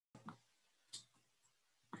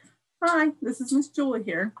Hi, this is Miss Julie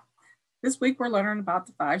here. This week we're learning about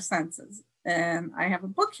the five senses, and I have a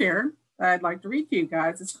book here that I'd like to read to you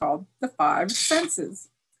guys. It's called The Five Senses.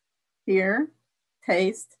 Hear,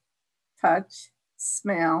 taste, touch,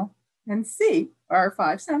 smell, and see are our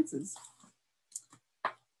five senses.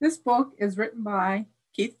 This book is written by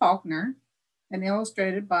Keith Faulkner and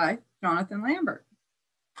illustrated by Jonathan Lambert.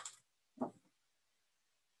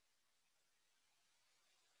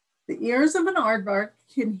 The ears of an aardvark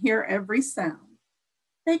can hear every sound.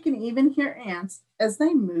 They can even hear ants as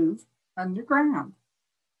they move underground.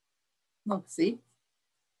 Look, see?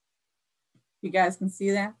 You guys can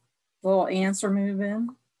see that? Little ants are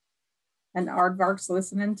moving and the aardvark's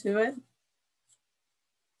listening to it.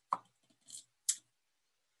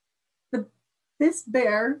 This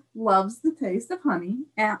bear loves the taste of honey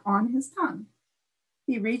on his tongue.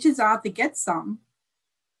 He reaches out to get some.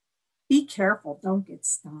 Be careful, don't get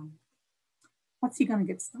stung. What's he gonna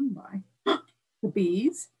get stung by? The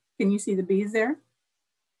bees. Can you see the bees there?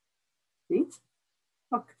 See?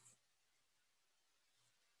 Look.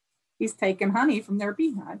 He's taking honey from their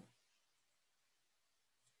beehive.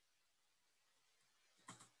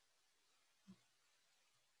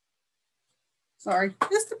 Sorry,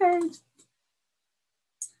 just a page.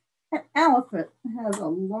 An elephant has a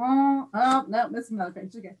long, oh, no, this is another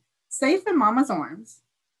page. Okay. Safe in mama's arms.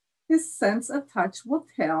 His sense of touch will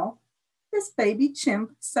tell this baby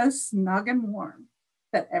chimp so snug and warm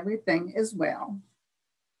that everything is well.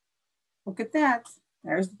 Look at that.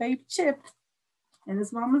 There's the baby chimp in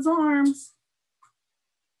his mama's arms.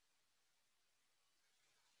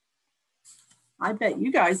 I bet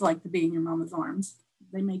you guys like to be in your mama's arms.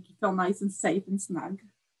 They make you feel nice and safe and snug.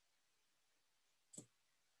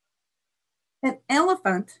 An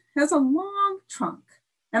elephant has a long trunk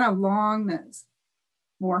and a long nose,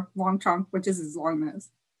 more long trunk, which is his long nose,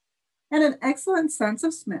 and an excellent sense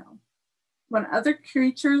of smell. When other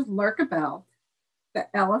creatures lurk about,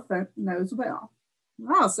 the elephant knows well.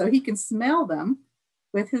 Oh, so he can smell them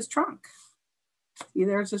with his trunk. See,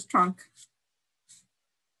 there's his trunk.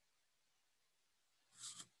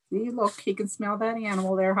 See, look, he can smell that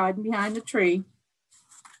animal there hiding behind the tree.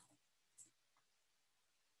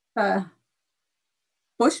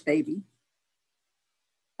 Bush baby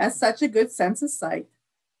has such a good sense of sight.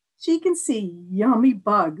 She can see yummy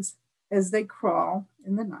bugs as they crawl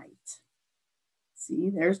in the night.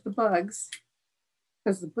 See, there's the bugs,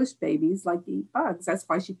 because the bush babies like to eat bugs. That's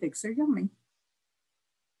why she thinks they're yummy.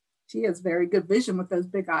 She has very good vision with those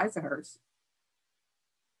big eyes of hers.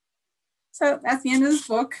 So that's the end of this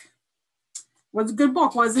book. It was a good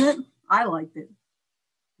book, wasn't it? I liked it.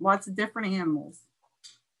 Lots of different animals.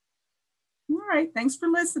 All right, thanks for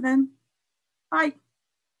listening. Bye.